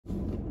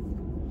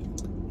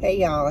Hey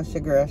y'all, it's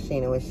your girl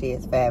Sheena with She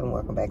Is Fab, and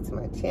welcome back to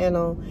my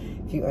channel.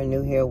 If you are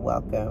new here,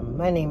 welcome.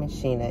 My name is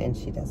Sheena and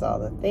she does all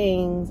the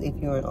things. If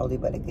you're an oldie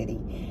but a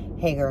goodie,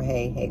 hey girl,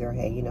 hey, hey girl,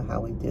 hey, you know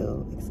how we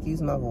do.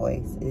 Excuse my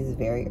voice, it is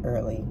very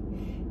early.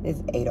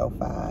 It's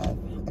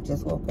 8:05. I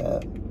just woke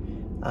up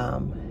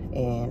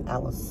and I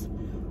was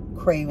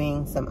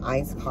craving some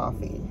iced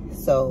coffee.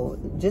 So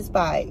just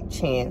by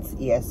chance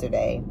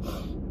yesterday,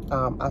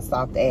 I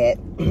stopped at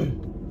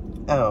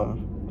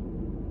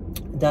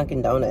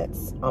Dunkin'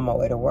 Donuts on my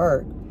way to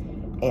work,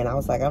 and I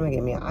was like, I'm gonna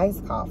get me an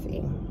iced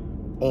coffee.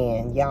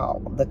 And y'all,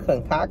 the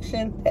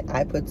concoction that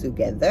I put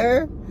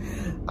together,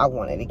 I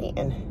want it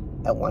again.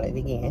 I want it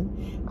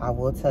again. I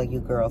will tell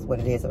you girls what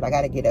it is, but I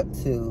got to get up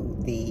to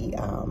the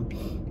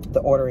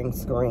ordering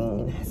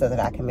screen so that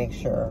I can make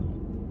sure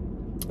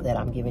that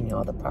I'm giving you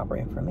all the proper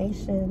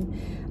information.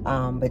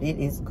 But it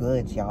is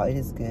good, y'all. It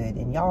is good.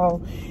 And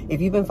y'all,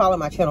 if you've been following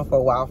my channel for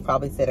a while, I've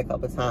probably said a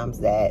couple of times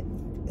that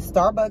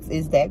Starbucks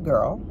is that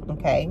girl,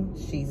 okay?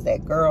 She's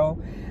that girl.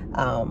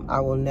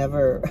 I will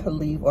never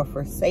leave or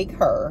forsake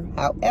her.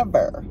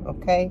 However,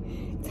 okay,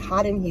 it's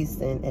hot in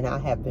Houston, and I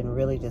have been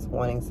really just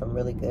wanting some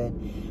really good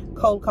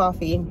cold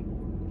coffee.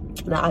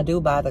 Now, I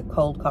do buy the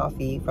cold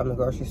coffee from the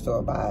grocery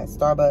store by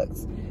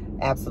Starbucks,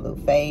 absolute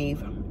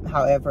fave.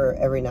 However,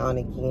 every now and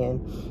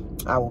again,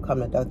 I will come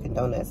to Dunkin'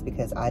 Donuts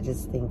because I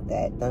just think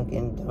that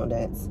Dunkin'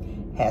 Donuts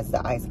has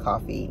the iced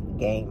coffee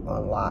game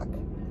on lock.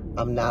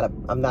 I'm not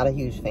a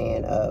huge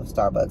fan of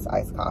Starbucks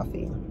iced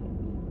coffee.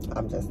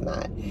 I'm just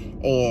not.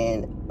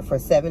 And for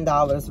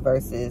 $7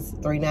 versus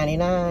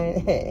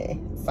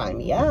 $3.99, sign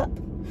me up.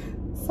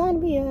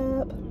 Sign me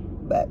up.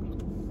 But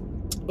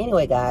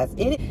anyway, guys,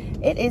 it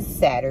is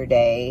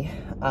Saturday.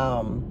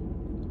 I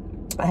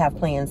have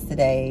plans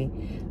today.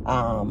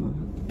 I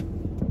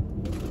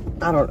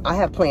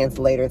have plans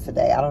later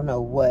today. I don't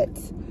know what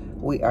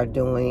we are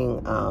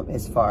doing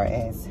as far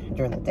as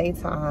during the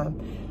daytime.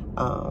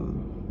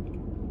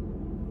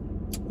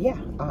 Yeah,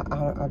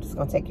 I'm just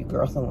gonna take you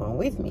girls along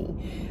with me.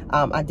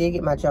 I did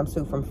get my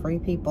jumpsuit from Free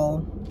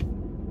People,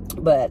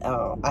 but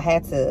I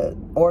had to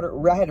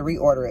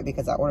reorder it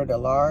because I ordered a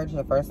large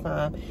the first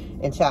time.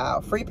 And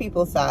child, Free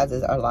People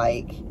sizes are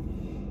like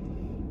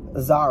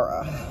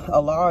Zara. A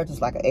large is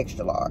like an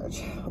extra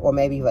large, or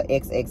maybe even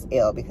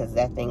XXL, because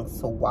that thing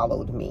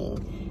swallowed me.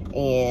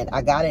 And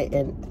I got it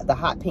in the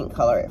hot pink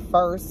color at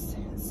first.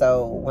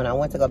 So when I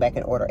went to go back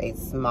and order a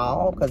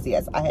small, because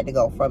yes, I had to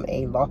go from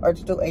a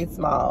large to a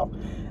small,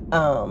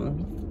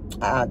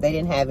 they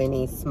didn't have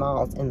any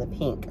smalls in the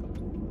pink.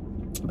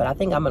 But I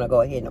think I'm going to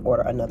go ahead and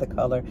order another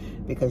color,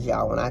 because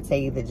y'all, when I tell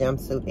you the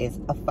jumpsuit is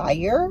a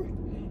fire,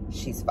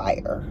 she's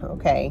fire,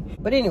 okay?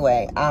 But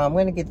anyway, I'm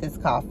going to get this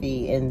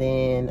coffee and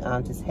then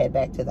just head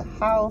back to the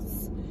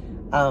house.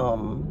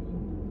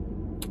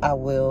 I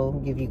will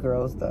give you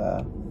girls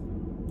the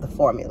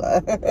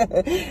formula,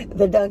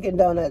 the Dunkin'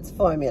 Donuts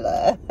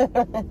formula.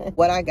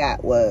 What I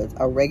got was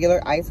a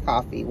regular iced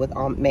coffee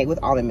made with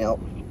almond milk.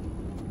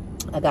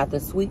 I got the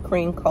sweet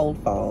cream cold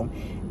foam,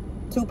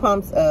 2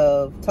 pumps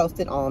of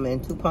toasted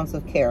almond, 2 pumps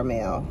of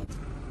caramel.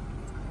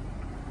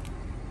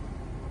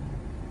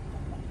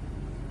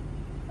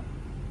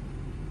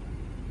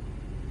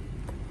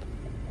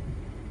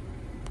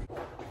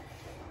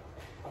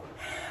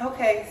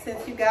 Okay,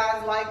 since you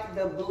guys like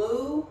the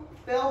blue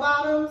bell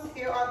bottoms,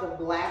 here are the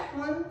black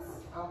ones.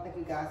 I don't think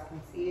you guys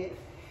can see it.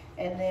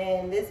 And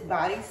then this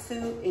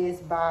bodysuit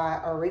is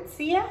by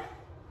Aritzia.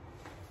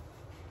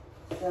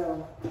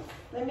 So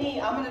I'm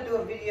gonna do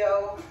a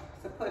video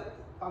to put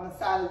on the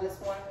side of this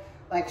one,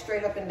 like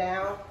straight up and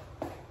down.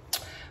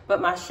 But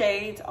my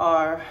shades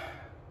are,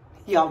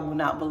 y'all will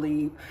not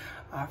believe,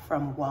 are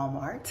from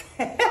Walmart.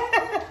 And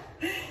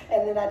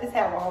then I just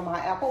have on my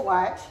Apple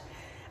Watch.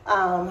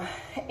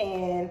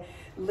 And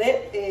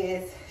lip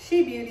is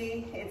She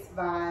Beauty, it's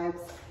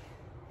Vibes.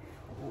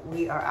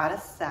 We are out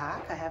of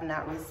stock. I have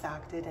not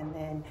restocked it. And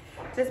then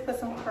just put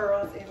some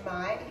curls in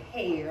my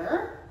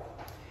hair.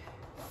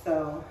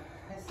 So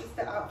this is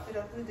the outfit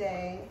of the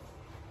day.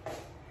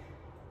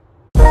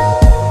 Oh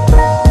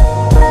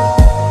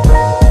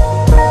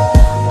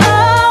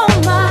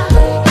my,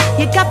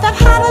 you got that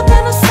hotter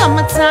than a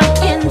summertime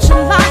in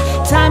July.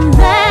 Time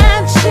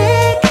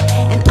magic,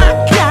 and I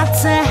got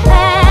to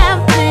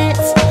have it.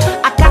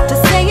 I got to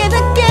say it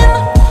again.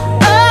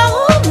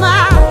 Oh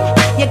my,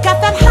 you got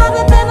that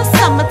hotter than a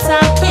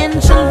summertime in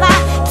July.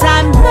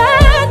 Time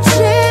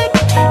magic,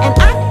 and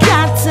I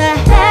got to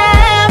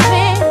have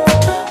it.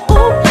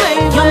 Ooh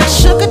baby, you're my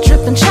sugar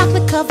dripping,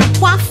 chocolate covered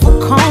waffle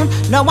cone.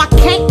 No, I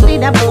can't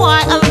leave that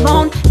boy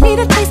alone. Need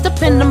a taste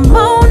up in the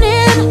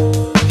morning.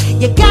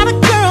 You got a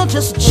girl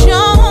just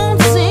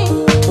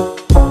jonesing.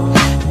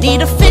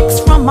 Need a fix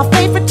from my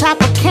favorite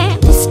type of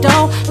candy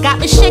store. Got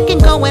me shaking,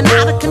 going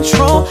out of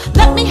control.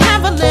 Let me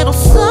have a little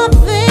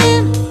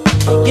something.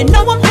 You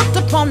know I'm hooked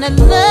up on that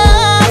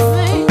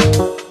loving.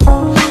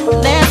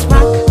 Let's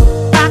rock,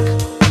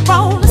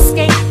 roll,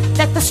 escape.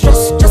 Let the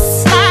stress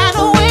just slide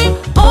away.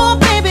 Oh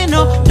baby,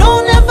 no,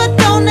 don't ever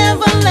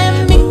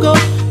let me go.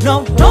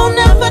 No, don't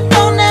ever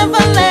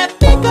let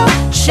me go.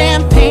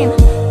 Champagne,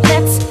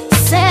 let's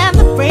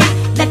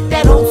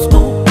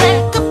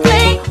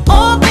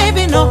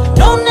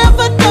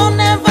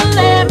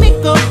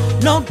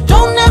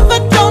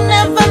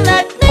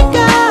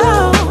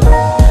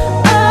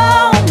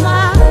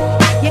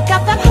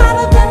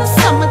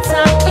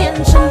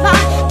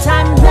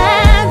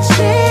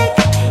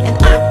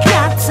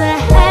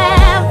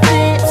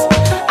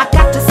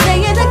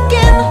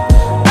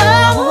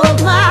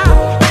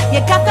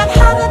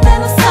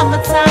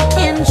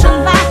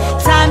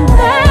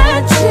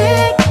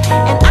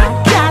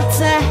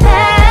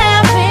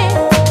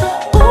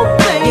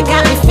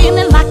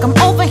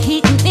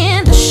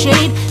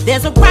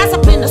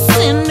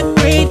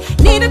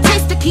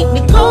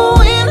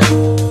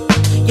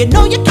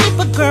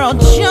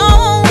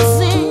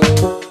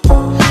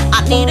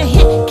need a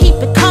hit, keep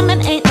it coming,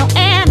 ain't no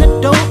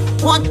antidote.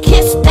 One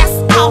kiss, that's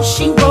all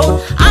she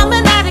wrote. I'm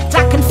an addict,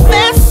 I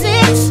confess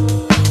it.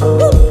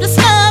 Ooh, this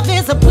love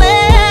is a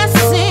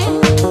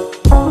blessing.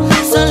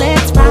 So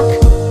let's rock,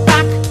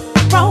 rock,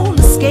 roll,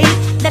 escape.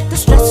 Let the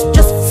stress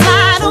just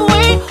slide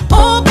away.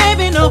 Oh,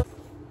 baby, no.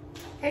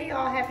 Hey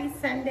y'all, happy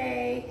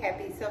Sunday.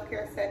 Happy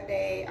Self-Care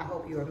Sunday. I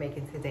hope you are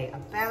making today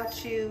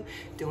about you,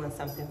 doing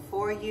something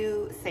for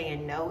you,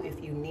 saying no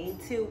if you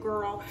need to,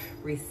 girl,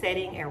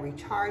 resetting and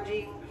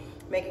recharging,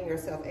 making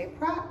yourself a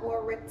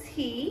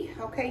priority.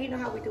 Okay, you know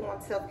how we do on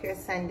Self-Care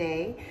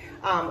Sunday.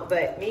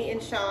 But me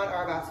and Sean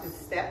are about to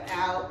step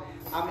out.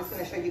 I'm just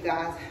gonna show you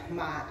guys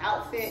my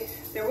outfit.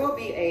 There will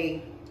be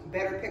a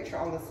better picture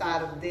on the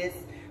side of this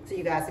so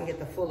you guys can get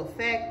the full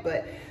effect,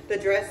 but the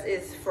dress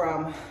is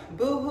from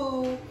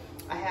Boohoo.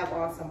 I have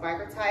on some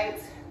biker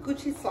tights,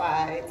 Gucci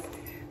slides.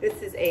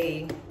 This is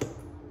a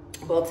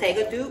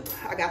Bottega dupe.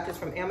 I got this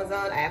from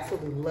Amazon. I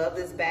absolutely love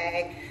this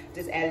bag.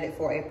 Just added it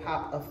for a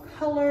pop of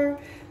color.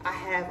 I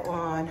have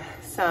on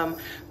some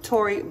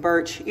Tory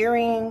Burch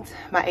earrings.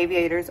 My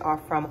aviators are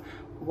from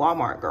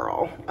Walmart,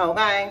 girl.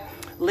 Okay.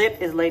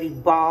 Lip is Lady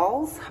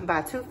Balls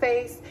by Too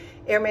Faced.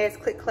 Hermes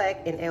Click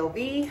Clack and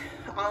LV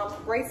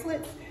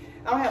bracelets.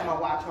 I don't have my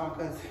watch on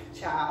because,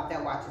 child,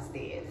 that watch is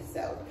dead.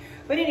 So,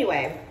 but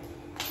anyway,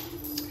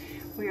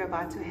 we are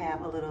about to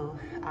have a little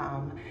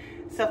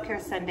Self-Care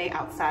Sunday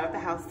outside of the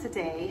house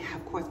today.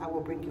 Of course, I will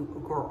bring you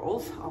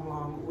girls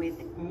along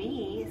with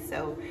me.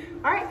 So,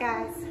 all right,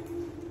 guys.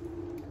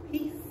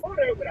 Peace. But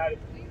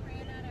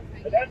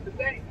that's the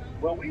thing.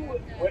 Well, we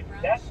would.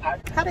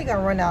 How they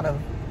gonna run out of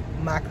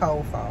my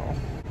cold phone?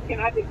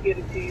 Can I just get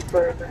a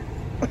cheeseburger?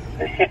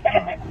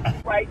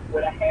 Right,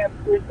 with a half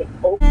crisp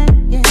of oat.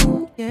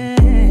 Yeah.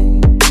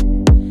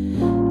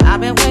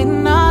 I've been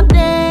waiting all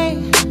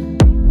day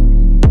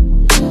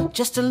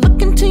just to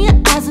look into your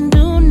eyes and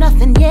do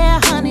nothing.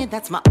 Yeah, honey,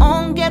 that's my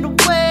own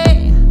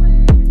getaway.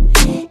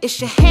 It's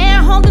your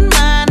hair holding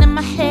mine and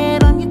my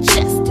head on your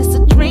chest. It's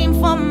a dream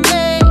for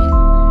me.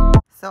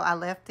 So I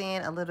left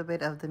in a little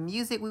bit of the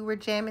music we were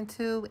jamming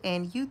to,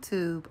 and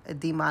YouTube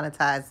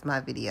demonetized my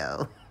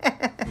video.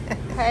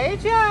 Hey,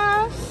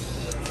 Josh.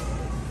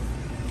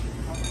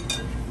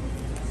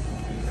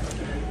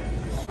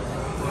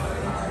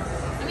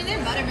 I mean,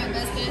 they're buttermilk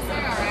biscuits.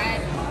 They're all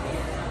right.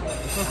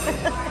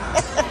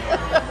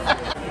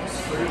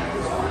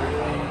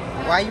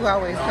 Why you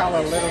always call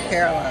her Little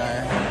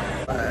Caroline?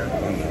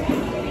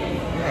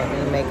 You have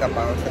any makeup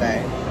on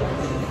today.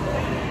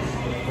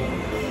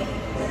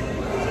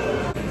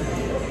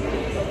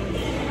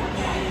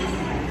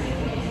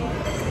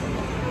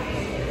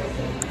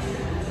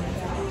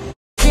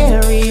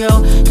 Stereo,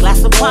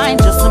 glass of wine,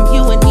 just some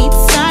you and me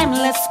time.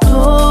 Let's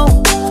go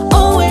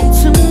away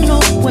to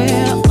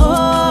nowhere.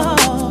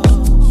 Oh,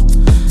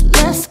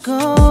 let's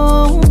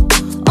go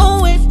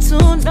away to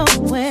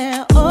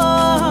nowhere.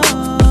 Oh,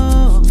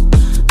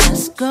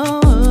 let's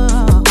go.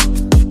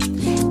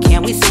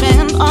 Can we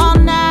spend all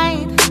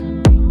night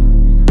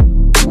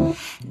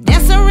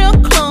dancing real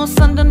close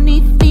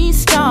underneath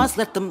these stars?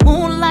 Let the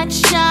moonlight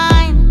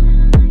shine.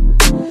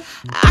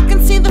 I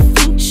can see the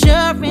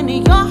future in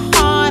your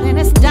heart and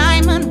it's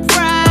diamond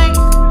bright.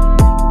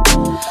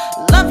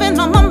 Loving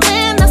on my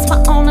man, that's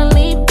my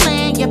only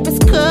plan. Yep, it's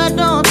good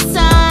all the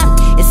time.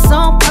 It's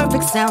so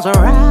perfect, sounds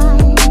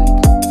alright.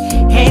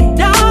 Hey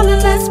darling,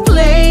 let's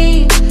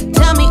play.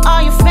 Tell me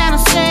all your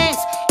fantasies.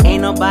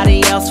 Ain't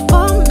nobody else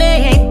for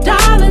me. Hey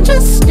darling,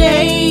 just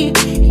stay.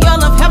 Your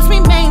love helps me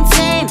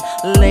maintain.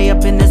 Lay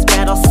up in this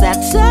bed all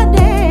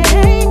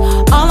Saturday.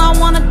 All I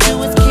wanna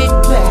do is kick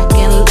back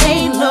and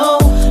lay low.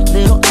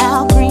 Little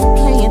Al Green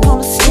playing on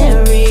the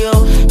stereo.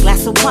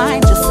 Glass of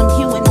wine, just some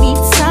you and me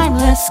time.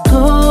 Let's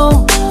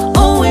go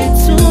away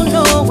to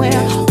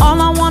nowhere. All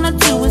I wanna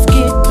do is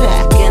get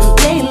back and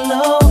lay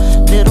low.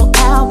 Little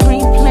Al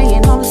Green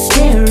playing on the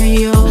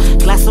stereo.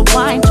 Glass of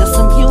wine, just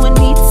some you and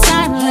me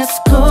time. Let's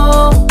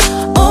go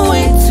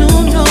away to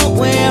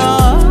nowhere.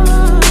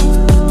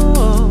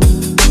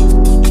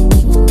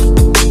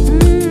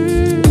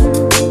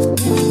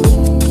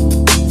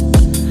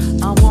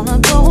 I wanna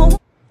go.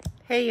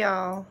 Hey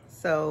y'all,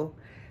 so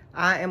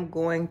I am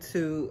going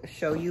to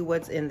show you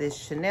what's in this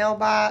Chanel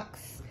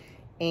box,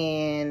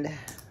 and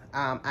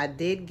I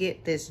did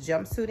get this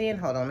jumpsuit in.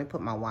 Hold on, let me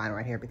put my wine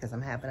right here because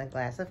I'm having a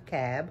glass of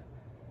Cab.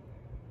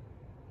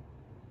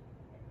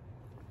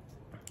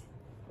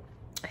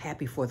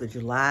 Happy 4th of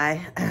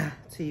July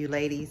to you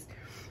ladies.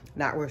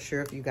 Not real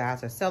sure if you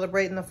guys are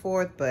celebrating the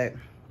 4th, but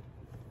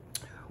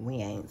we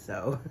ain't,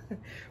 so.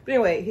 But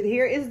anyway,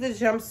 here is the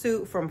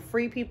jumpsuit from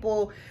Free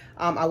People.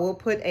 I will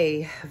put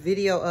a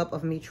video up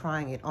of me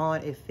trying it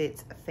on. It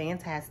fits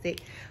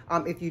fantastic.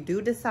 If you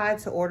do decide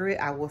to order it,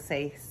 I will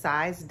say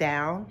size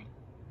down.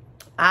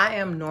 I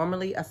am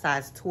normally a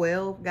size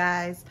 12,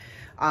 guys.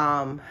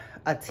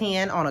 A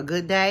 10 on a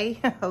good day,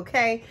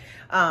 okay?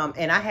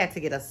 And I had to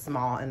get a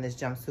small in this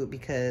jumpsuit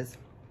because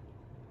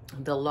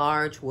the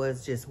large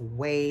was just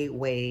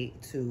way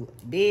too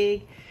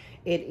big.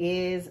 It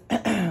is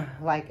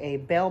like a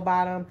bell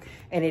bottom,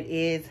 and it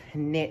is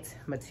knit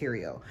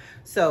material.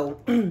 So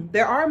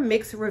there are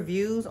mixed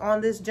reviews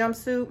on this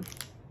jumpsuit.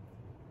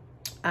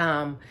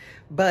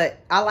 But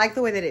I like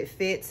the way that it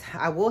fits.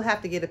 I will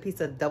have to get a piece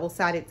of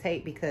double-sided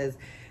tape because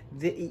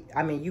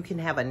I mean, you can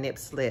have a nip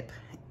slip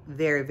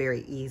very,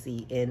 very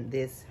easy in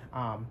this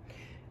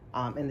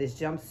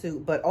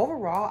jumpsuit. But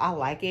overall, I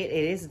like it.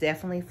 It is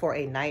definitely for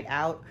a night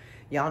out.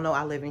 Y'all know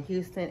I live in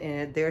Houston,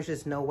 and there's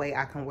just no way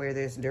I can wear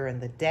this during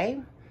the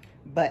day.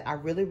 But I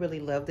really, really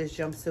love this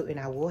jumpsuit, and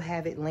I will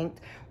have it linked.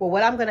 Well,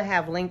 what I'm going to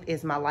have linked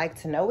is my Like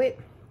to Know It.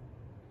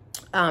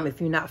 If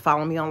you're not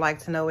following me on Like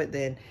to Know It,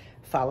 then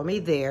follow me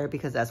there,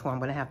 because that's where I'm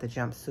going to have the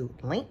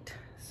jumpsuit linked.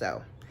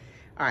 So,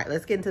 all right,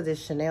 let's get into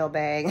this Chanel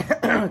bag.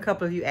 A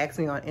couple of you asked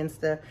me on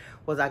Insta,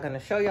 was I going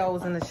to show y'all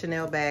what was in the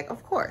Chanel bag?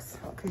 Of course,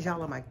 because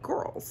y'all are my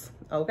girls,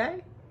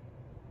 okay?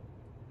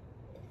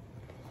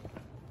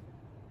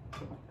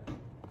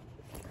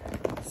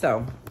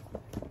 So,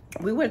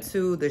 we went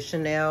to the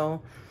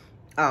Chanel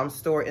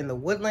store in the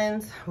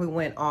Woodlands. We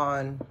went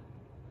on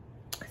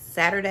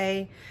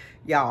Saturday.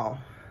 Y'all,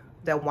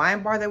 the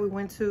wine bar that we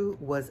went to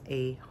was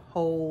a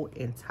whole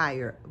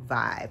entire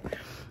vibe.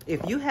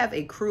 If you have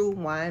a CRU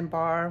Wine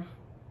Bar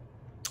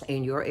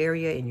in your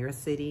area, in your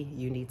city,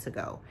 you need to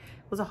go.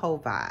 It was a whole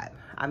vibe.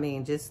 I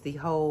mean, just the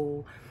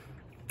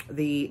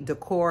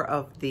decor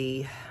of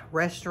the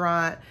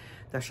restaurant,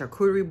 the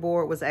charcuterie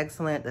board was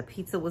excellent. The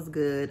pizza was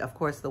good. Of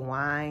course, the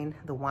wine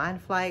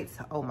flights.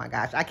 Oh my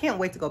gosh. I can't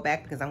wait to go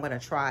back because I'm going to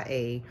try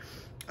a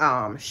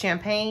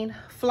champagne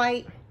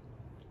flight,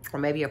 or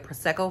maybe a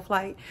Prosecco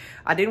flight.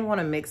 I didn't want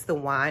to mix the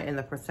wine and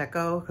the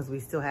Prosecco because we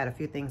still had a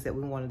few things that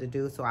we wanted to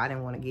do, so I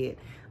didn't want to get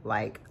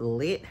like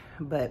lit.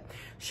 But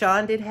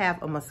Sean did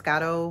have a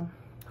Moscato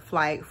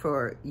flight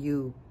for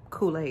you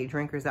Kool-Aid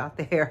drinkers out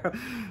there.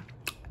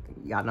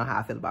 Y'all know how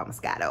I feel about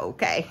Moscato,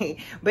 okay?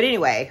 But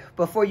anyway,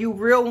 but for you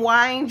real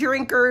wine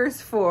drinkers,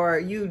 for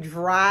you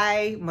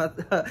dry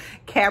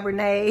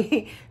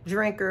Cabernet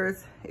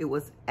drinkers, it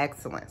was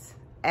excellent.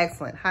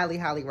 Excellent. Highly,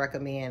 highly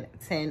recommend.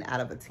 10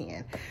 out of a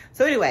 10.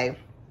 So anyway,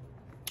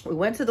 we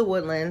went to the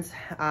Woodlands,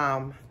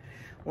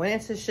 went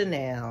into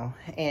Chanel,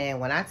 and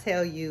when I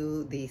tell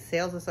you the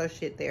sales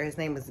associate there, his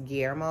name is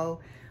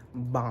Guillermo,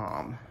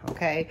 bomb,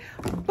 okay?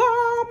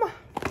 Bomb!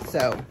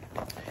 So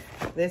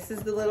this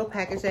is the little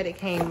package that it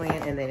came in,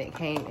 and then it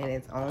came in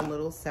its own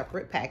little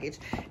separate package.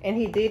 And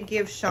he did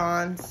give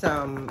Sean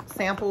some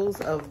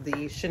samples of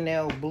the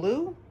Chanel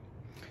Blue.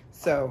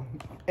 So,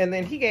 and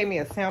then he gave me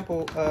a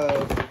sample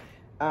of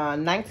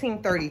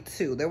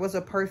 1932. There was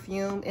a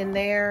perfume in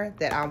there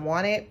that I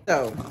wanted.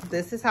 So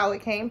this is how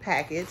it came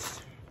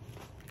packaged.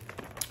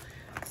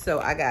 So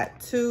I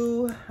got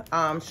two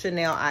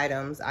Chanel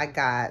items. I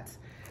got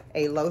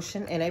a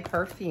lotion and a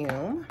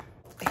perfume.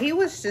 He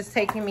was just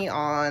taking me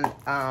on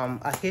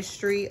a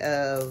history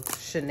of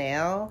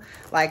Chanel.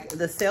 Like,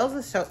 the sales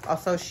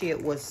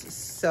associate was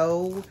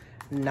so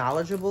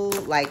knowledgeable.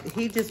 Like,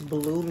 he just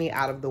blew me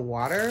out of the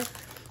water.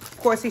 Of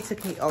course, he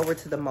took me over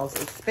to the most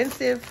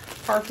expensive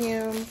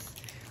perfumes.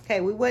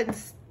 Okay, we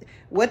wouldn't,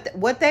 what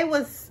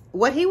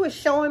he was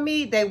showing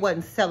me, they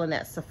wasn't selling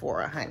at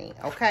Sephora, honey.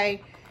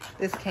 Okay,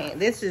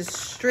 this is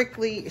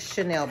strictly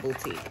Chanel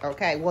boutique.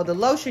 Okay, well, the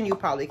lotion you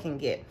probably can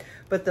get,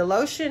 but the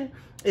lotion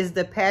is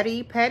the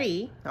Petty.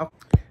 Okay. All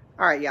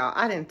right, y'all,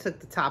 I didn't took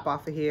the top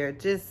off of here.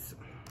 Just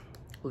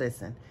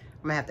listen,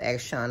 I'm gonna have to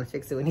ask Sean to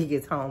fix it when he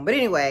gets home. But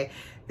anyway,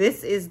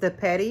 this is the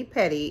Petty.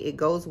 It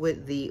goes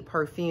with the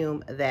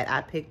perfume that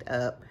I picked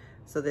up.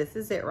 So this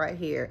is it right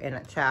here.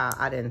 And child,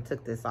 I didn't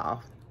took this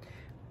off,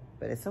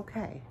 but it's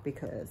okay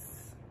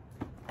because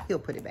he'll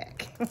put it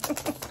back.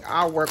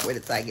 I'll work with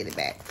it till I get it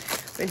back.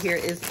 But here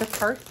is the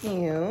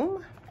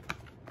perfume.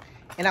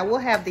 And I will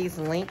have these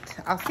linked.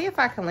 I'll see if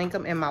I can link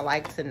them in my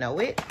Like to Know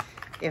It.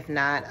 If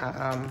not,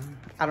 I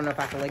don't know if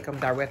I can link them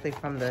directly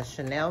from the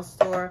Chanel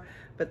store.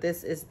 But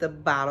this is the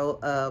bottle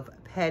of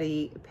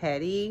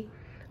Petty.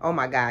 Oh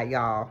my God,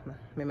 y'all.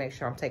 Let me make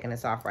sure I'm taking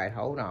this off right.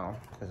 Hold on,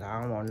 because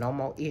I don't want no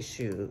more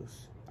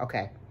issues.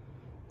 Okay.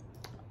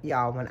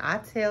 Y'all, when I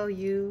tell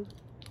you,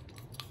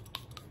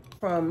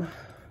 from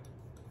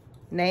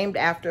named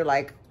after,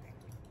 like,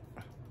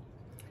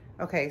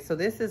 okay, so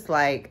this is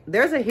like,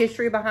 there's a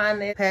history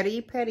behind this.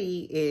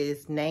 Petty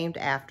is named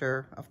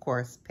after, of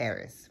course,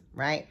 Paris,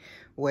 right?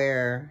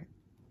 Where,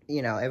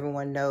 you know,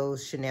 everyone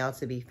knows Chanel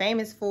to be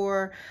famous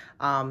for,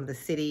 the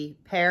city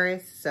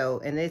Paris.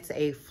 So, and it's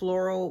a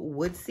floral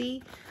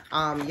woodsy.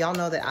 Y'all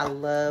know that I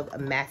love a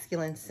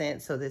masculine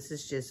scent, so this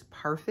is just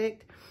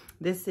perfect.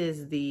 This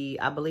is the,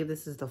 I believe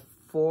this is the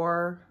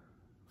 4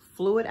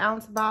 fluid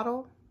ounce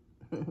bottle.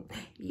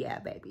 Yeah,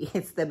 baby,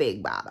 it's the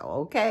big bottle,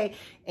 okay?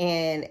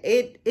 And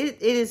it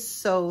is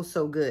so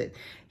good.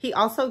 He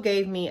also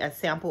gave me a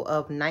sample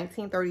of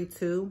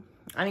 1932.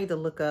 I need to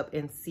look up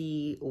and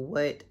see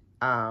what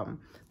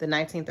the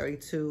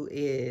 1932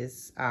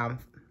 is,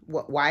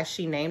 why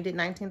she named it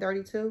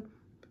 1932.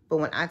 But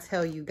when I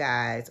tell you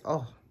guys,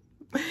 oh,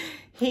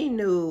 he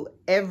knew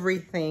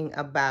everything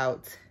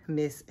about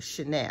Miss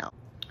Chanel.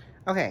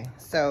 Okay,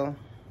 so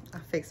I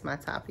fixed my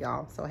top,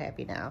 y'all. I'm so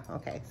happy now.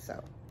 Okay,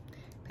 so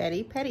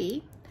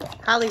petty.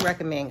 Highly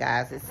recommend,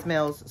 guys. It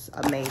smells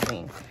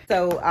amazing.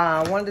 So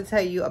I wanted to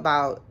tell you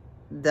about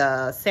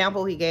the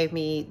sample he gave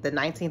me, the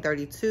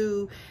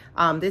 1932.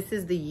 This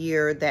is the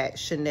year that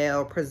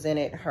Chanel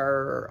presented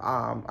her,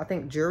 I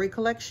think, jewelry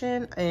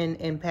collection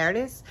in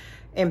Paris.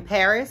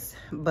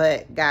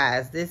 But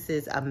guys, this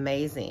is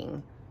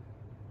amazing.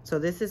 So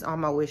this is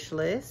on my wish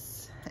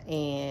list,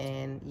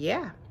 and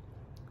yeah,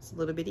 it's a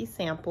little bitty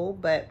sample,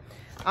 but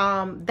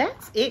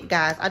that's it,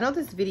 guys. I know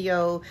this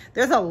video,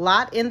 there's a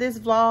lot in this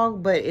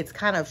vlog, but it's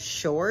kind of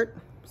short.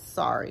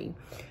 Sorry.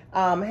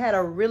 I had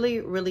a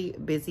really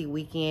busy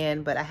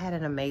weekend, but I had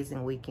an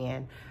amazing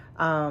weekend.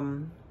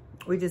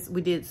 We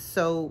did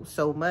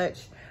so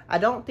much. I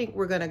don't think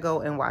we're gonna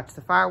go and watch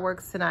the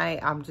fireworks tonight.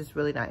 I'm just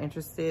really not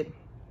interested.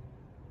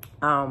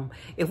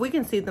 If we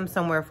can see them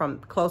somewhere from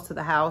close to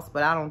the house,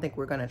 but I don't think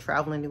we're gonna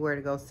travel anywhere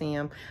to go see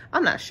them.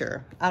 I'm not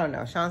sure. I don't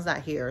know. Sean's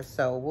not here,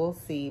 so we'll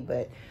see.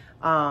 But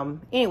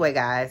anyway,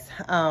 guys,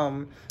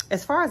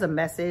 as far as a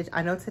message,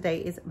 I know today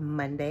is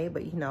Monday,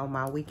 but you know,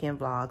 my weekend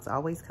vlogs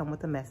always come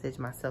with a message,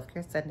 my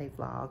self-care Sunday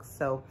vlogs.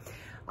 So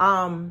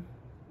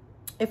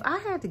if I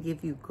had to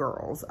give you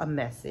girls a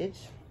message,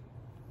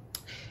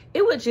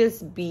 it would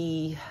just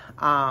be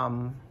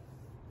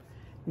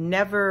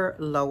never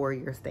lower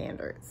your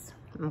standards.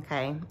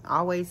 Okay,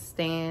 always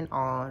stand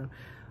firm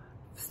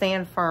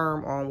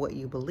on what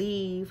you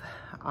believe,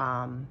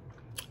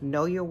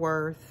 know your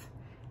worth,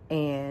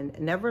 and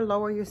never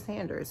lower your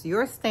standards.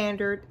 Your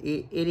standard,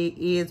 it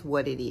is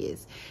what it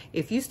is.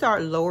 If you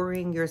start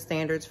lowering your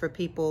standards for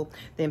people,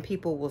 then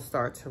people will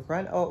start to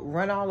run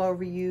all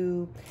over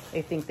you.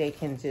 They think they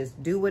can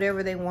just do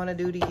whatever they want to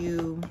do to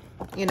you,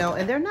 you know,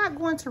 and they're not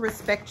going to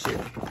respect you.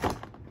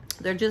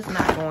 They're just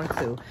not going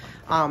to.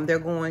 They're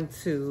going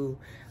to,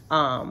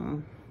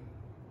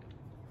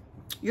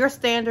 your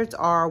standards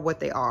are what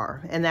they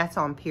are, and that's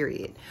on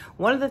period.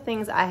 One of the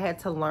things I had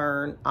to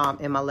learn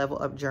in my level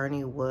up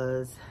journey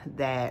was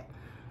that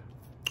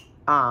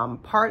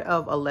part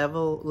of a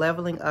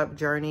leveling up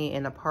journey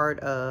and a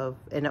part of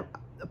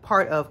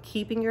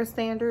keeping your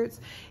standards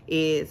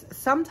is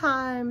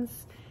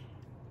sometimes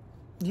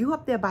you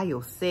up there by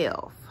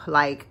yourself,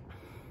 like,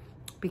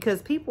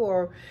 because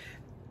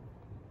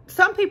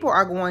some people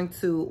are going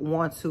to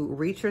want to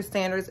reach your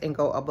standards and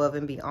go above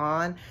and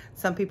beyond.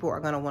 Some people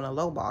are going to want to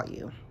lowball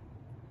you.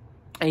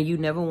 And you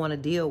never want to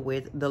deal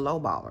with the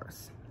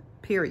lowballers,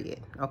 period.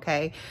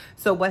 Okay?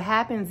 So what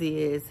happens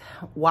is,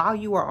 while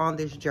you are on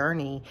this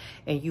journey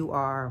and you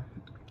are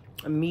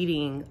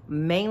meeting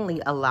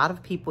mainly a lot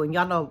of people, and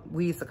y'all know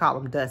we used to call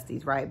them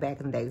dusties, right?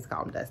 Back in the day, we used to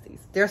call them dusties.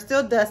 They're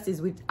still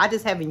dusties. I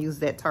just haven't used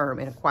that term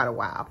in quite a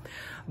while.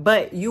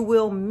 But you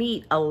will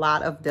meet a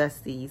lot of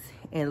dusties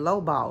and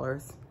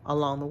lowballers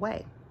along the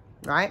way,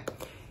 right?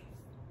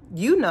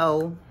 You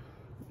know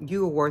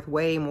you're worth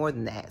way more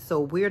than that. So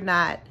we're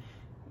not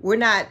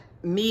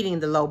meeting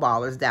the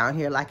lowballers down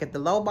here. Like, if the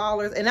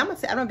lowballers, and I'm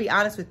gonna be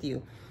honest with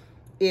you,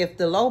 if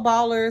the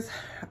lowballers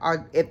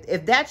are,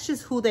 if that's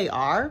just who they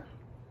are,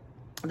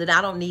 then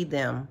I don't need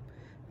them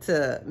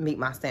to meet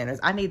my standards.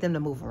 I need them to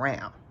move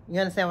around. You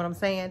understand what I'm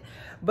saying?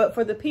 But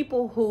for the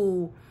people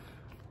who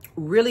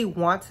really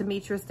want to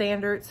meet your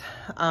standards,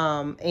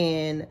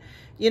 and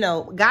you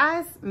know,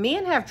 guys,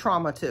 men have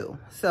trauma too.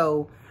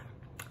 So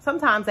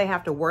sometimes they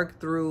have to work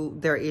through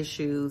their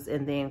issues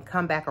and then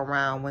come back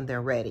around when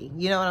they're ready.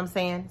 You know what I'm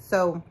saying?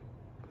 So,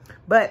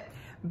 but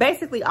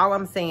basically all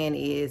I'm saying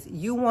is,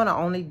 you want to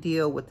only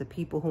deal with the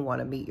people who want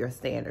to meet your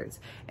standards.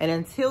 And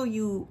until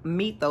you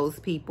meet those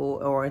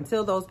people, or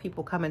until those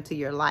people come into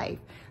your life,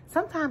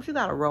 sometimes you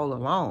got to roll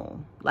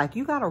alone. Like,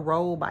 you got to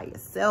roll by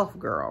yourself,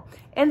 girl.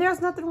 And there's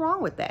nothing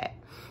wrong with that.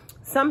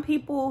 Some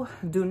people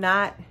do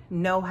not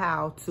know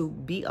how to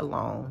be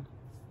alone.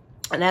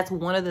 And that's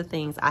one of the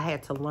things I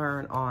had to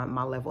learn on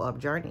my level up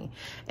journey.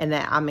 And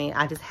that, I mean,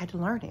 I just had to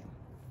learn it.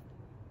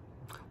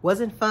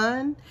 Wasn't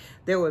fun.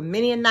 There were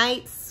many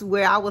nights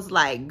where I was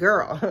like,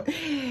 girl,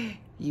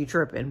 you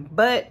tripping.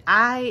 But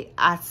I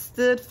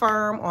stood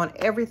firm on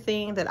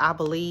everything that I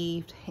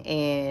believed.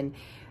 And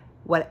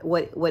what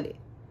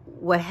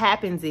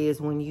happens is,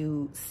 when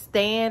you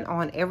stand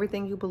on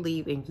everything you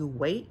believe and you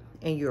wait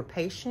and you're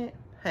patient,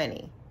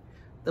 honey,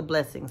 the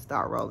blessings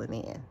start rolling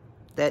in.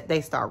 They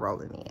start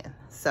rolling in.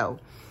 So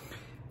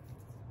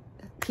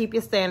keep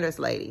your standards,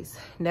 ladies.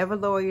 Never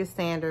lower your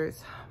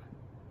standards.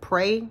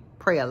 Pray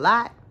a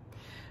lot.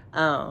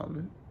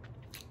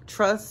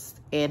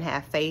 Trust and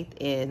have faith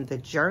in the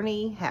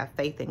journey. Have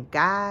faith in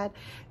God.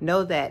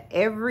 Know that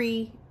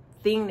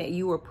everything that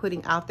you are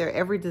putting out there,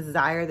 every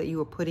desire that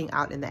you are putting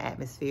out in the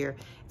atmosphere,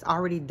 it's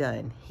already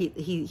done. He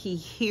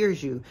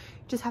hears you. You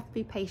just have to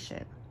be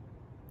patient.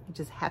 You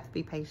just have to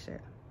be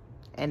patient.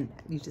 And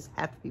you just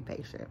have to be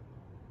patient.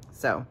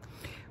 So,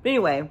 but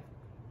anyway,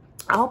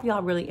 I hope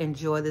y'all really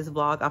enjoy this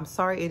vlog. I'm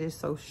sorry it is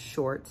so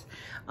short.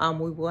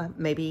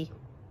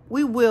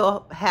 We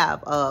will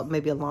have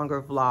maybe a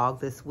longer vlog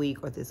this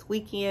week or this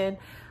weekend.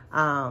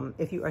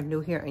 If you are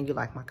new here and you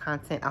like my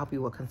content, I hope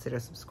you will consider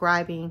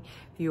subscribing.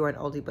 If you are an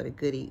oldie but a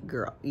goodie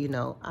girl, you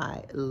know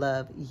I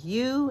love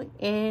you.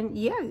 And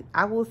yeah,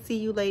 I will see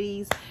you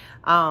ladies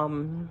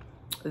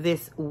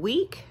this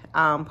week.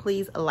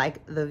 Please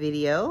like the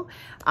video,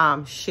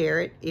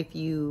 share it if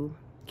you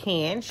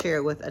can, share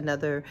it with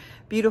another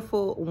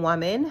beautiful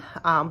woman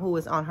who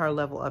is on her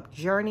level up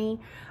journey.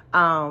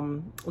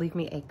 Leave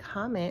me a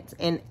comment,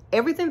 and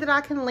everything that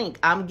I can link.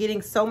 I'm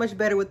getting so much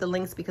better with the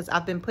links because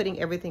I've been putting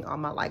everything on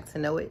my Like to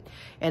Know It,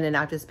 and then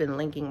I've just been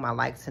linking my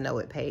Like to Know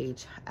It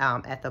page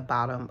at the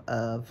bottom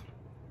of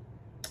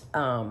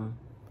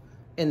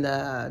in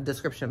the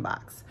description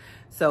box.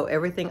 So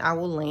everything I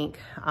will link.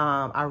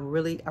 I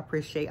really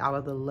appreciate all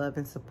of the love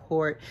and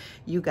support.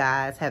 You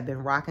guys have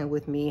been rocking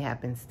with me,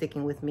 have been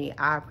sticking with me.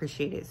 I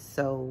appreciate it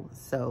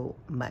so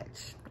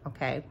much.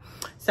 Okay,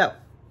 so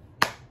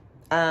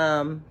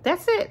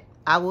that's it.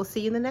 I will see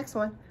you in the next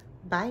one.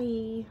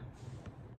 Bye.